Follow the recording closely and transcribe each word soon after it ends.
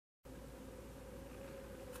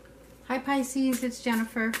Hi Pisces, it's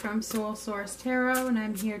Jennifer from Soul Source Tarot, and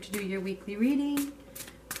I'm here to do your weekly reading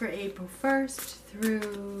for April 1st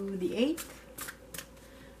through the 8th.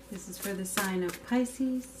 This is for the sign of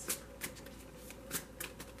Pisces.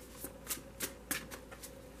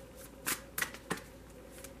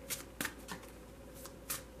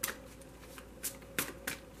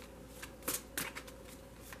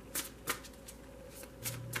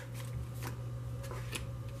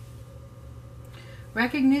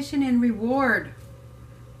 Recognition and reward.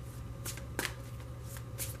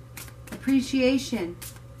 Appreciation.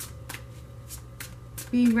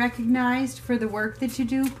 Being recognized for the work that you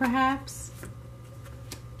do, perhaps.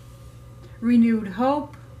 Renewed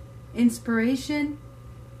hope. Inspiration.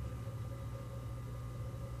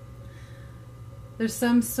 There's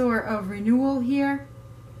some sort of renewal here.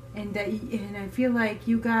 And I feel like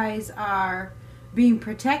you guys are being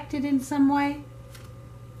protected in some way.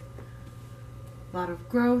 A lot of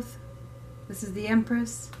growth. This is the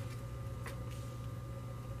Empress.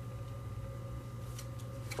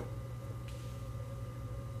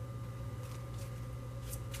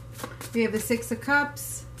 We have the Six of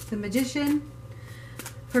Cups, the Magician.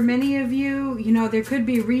 For many of you, there could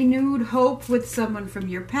be renewed hope with someone from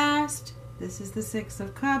your past. This is the Six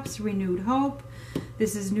of Cups, renewed hope.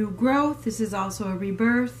 This is new growth. This is also a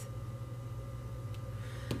rebirth.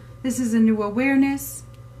 This is a new awareness.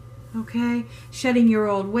 Okay, shedding your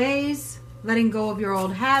old ways, letting go of your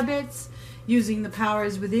old habits, using the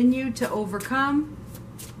powers within you to overcome.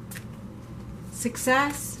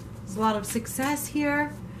 Success. There's a lot of success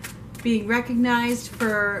here. Being recognized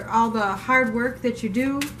for all the hard work that you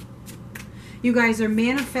do. You guys are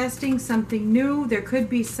manifesting something new. There could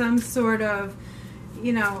be some sort of,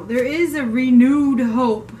 there is a renewed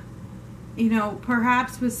hope,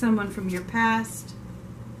 perhaps with someone from your past.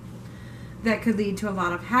 That could lead to a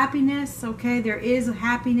lot of happiness, okay? There is a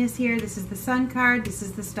happiness here. This is the Sun card. This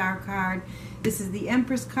is the Star card. This is the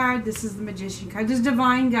Empress card. This is the Magician card. There's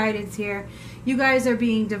divine guidance here. You guys are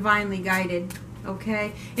being divinely guided,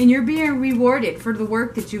 okay? And you're being rewarded for the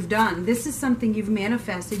work that you've done. This is something you've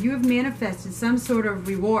manifested. You have manifested some sort of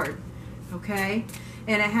reward, okay?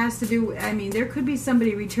 And it has to do, there could be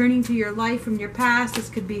somebody returning to your life from your past. This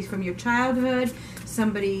could be from your childhood.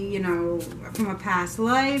 Somebody, from a past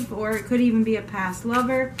life, or it could even be a past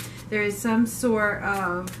lover. There is some sort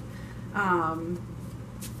of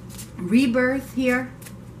rebirth here.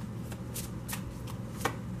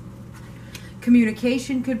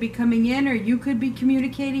 Communication could be coming in, or you could be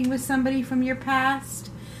communicating with somebody from your past.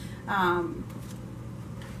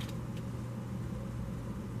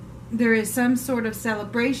 There is some sort of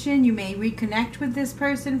celebration. You may reconnect with this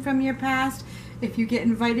person from your past. If you get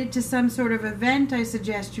invited to some sort of event, I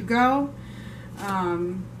suggest you go.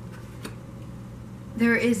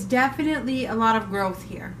 There is definitely a lot of growth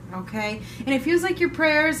here, okay? And it feels like your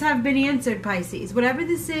prayers have been answered, Pisces. Whatever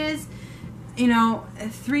this is,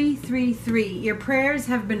 333. Your prayers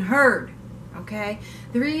have been heard, okay?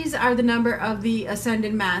 Threes are the number of the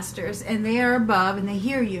Ascended Masters, and they are above, and they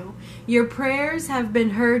hear you. Your prayers have been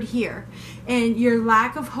heard here. And your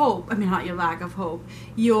lack of hope, not your lack of hope,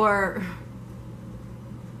 your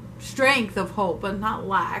strength of hope, but not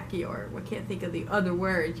lack, I can't think of the other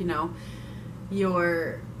word,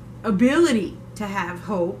 your ability to have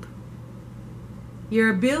hope,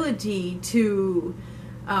 your ability to,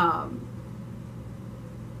 God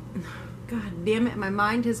damn it, my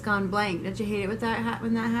mind has gone blank. Don't you hate it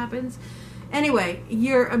when that happens? Anyway,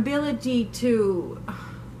 your ability to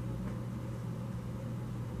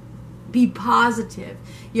be positive,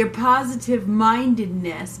 your positive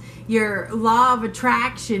mindedness, your law of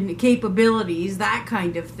attraction capabilities, that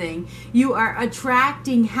kind of thing. You are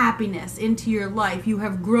attracting happiness into your life. You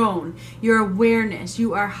have grown. Your awareness.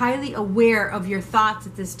 You are highly aware of your thoughts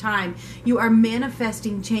at this time. You are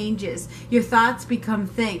manifesting changes. Your thoughts become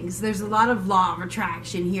things. There's a lot of law of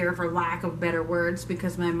attraction here, for lack of better words,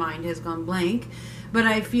 because my mind has gone blank. But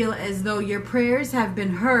I feel as though your prayers have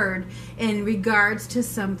been heard in regards to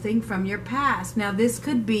something from your past. Now, this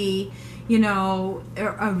could be,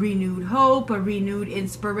 a renewed hope, a renewed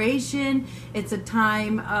inspiration. It's a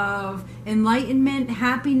time of enlightenment,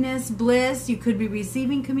 happiness, bliss. You could be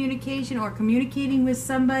receiving communication or communicating with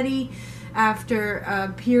somebody after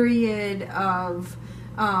a period of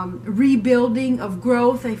rebuilding, of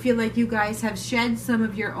growth. I feel like you guys have shed some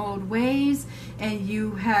of your old ways, and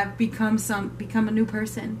you have become a new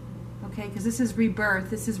person, okay? Because this is rebirth,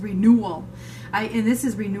 this is renewal, and this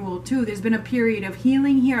is renewal too. There's been a period of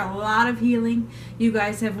healing here, a lot of healing. You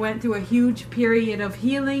guys have went through a huge period of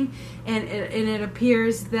healing, and it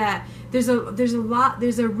appears that there's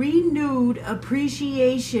a renewed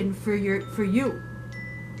appreciation for you.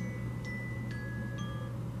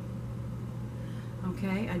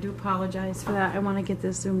 I do apologize for that. I want to get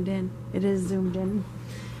this zoomed in. It is zoomed in.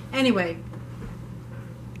 Anyway.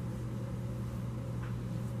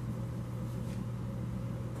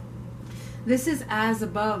 This is as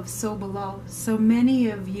above, so below. So many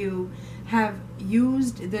of you have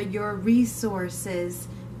used your resources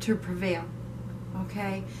to prevail.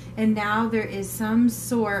 Okay? And now there is some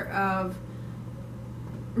sort of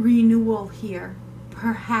renewal here.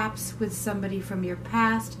 Perhaps with somebody from your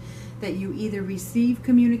past that you either receive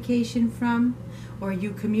communication from, or you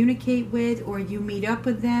communicate with, or you meet up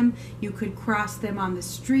with them. You could cross them on the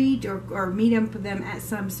street, or meet up with them at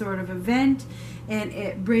some sort of event, and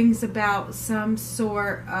it brings about some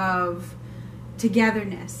sort of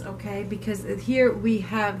togetherness, okay? Because here we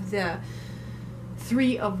have the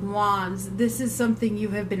Three of Wands. This is something you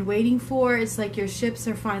have been waiting for. It's like your ships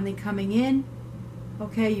are finally coming in.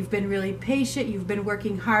 Okay, you've been really patient. You've been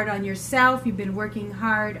working hard on yourself. You've been working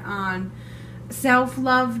hard on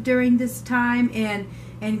self-love during this time,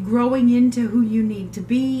 and growing into who you need to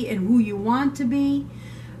be and who you want to be.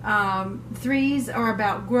 Threes are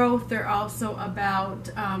about growth. They're also about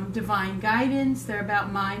divine guidance. They're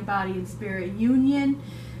about mind, body, and spirit union.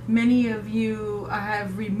 Many of you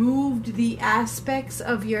have removed the aspects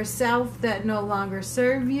of yourself that no longer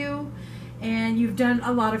serve you. And you've done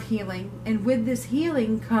a lot of healing. And with this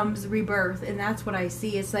healing comes rebirth. And that's what I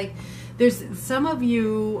see. It's like there's some of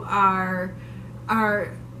you are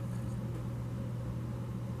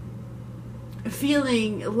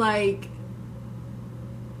feeling like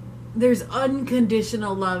there's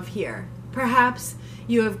unconditional love here. Perhaps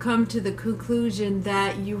you have come to the conclusion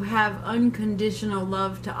that you have unconditional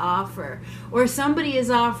love to offer. Or somebody is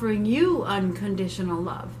offering you unconditional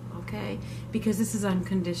love. Okay? Because this is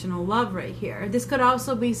unconditional love right here. This could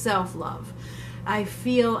also be self-love. I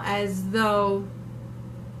feel as though,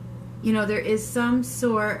 you know, there is some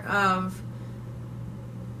sort of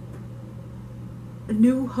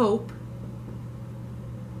new hope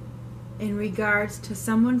in regards to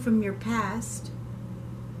someone from your past,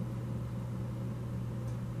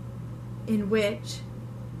 in which,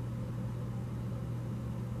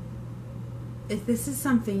 if this is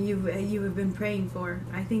something you have been praying for,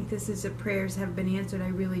 I think this is that prayers have been answered. I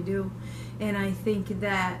really do. And I think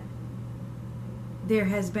that there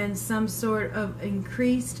has been some sort of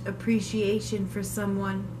increased appreciation for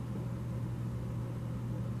someone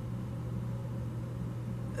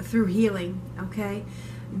through healing, okay?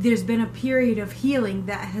 There's been a period of healing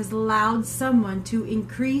that has allowed someone to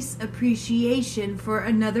increase appreciation for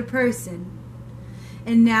another person.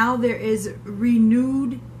 And now there is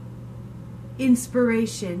renewed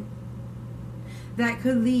inspiration that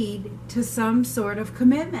could lead to some sort of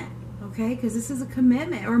commitment, okay? Because this is a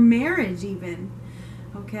commitment, or marriage even,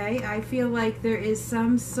 okay? I feel like there is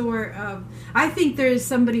some sort of, I think there is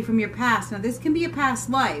somebody from your past. Now this can be a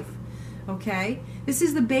past life, okay? This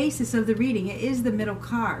is the basis of the reading. It is the middle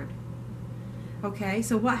card, okay?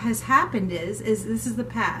 So what has happened is this is the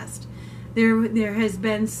past. There has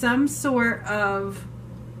been some sort of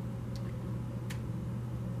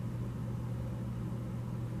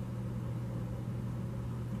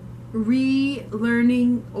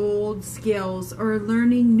relearning old skills or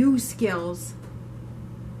learning new skills,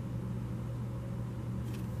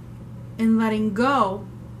 and letting go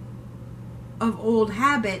of old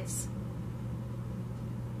habits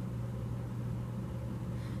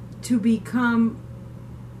to become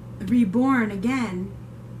reborn again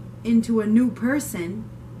into a new person.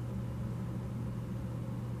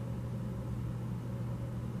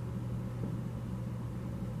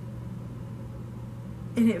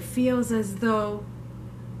 And it feels as though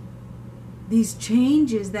these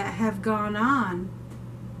changes that have gone on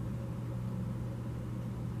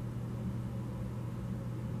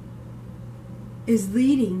is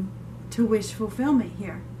leading to wish fulfillment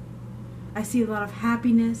here. I see a lot of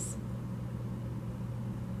happiness.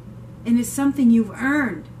 And it's something you've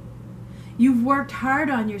earned. You've worked hard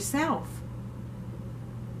on yourself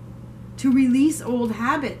to release old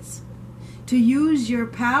habits, to use your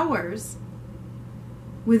powers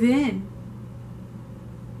within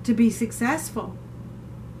to be successful.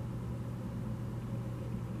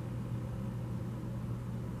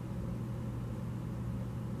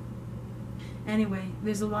 Anyway,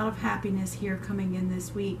 there's a lot of happiness here coming in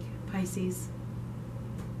this week, Pisces.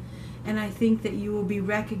 And I think that you will be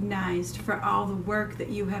recognized for all the work that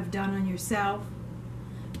you have done on yourself,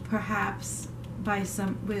 perhaps by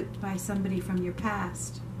somebody from your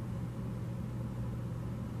past.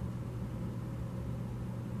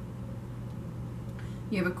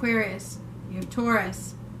 You have Aquarius, you have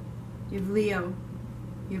Taurus, you have Leo,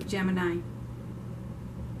 you have Gemini.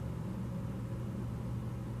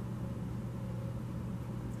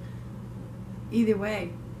 Either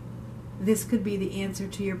way, this could be the answer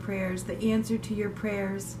to your prayers. The answer to your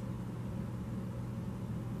prayers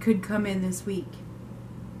could come in this week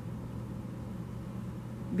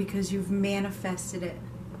because you've manifested it.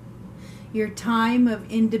 Your time of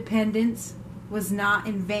independence was not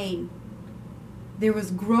in vain. There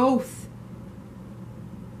was growth.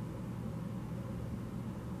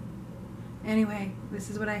 Anyway, this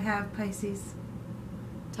is what I have, Pisces.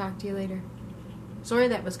 Talk to you later. Sorry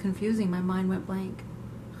that was confusing. My mind went blank.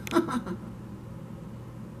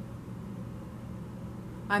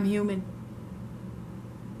 I'm human.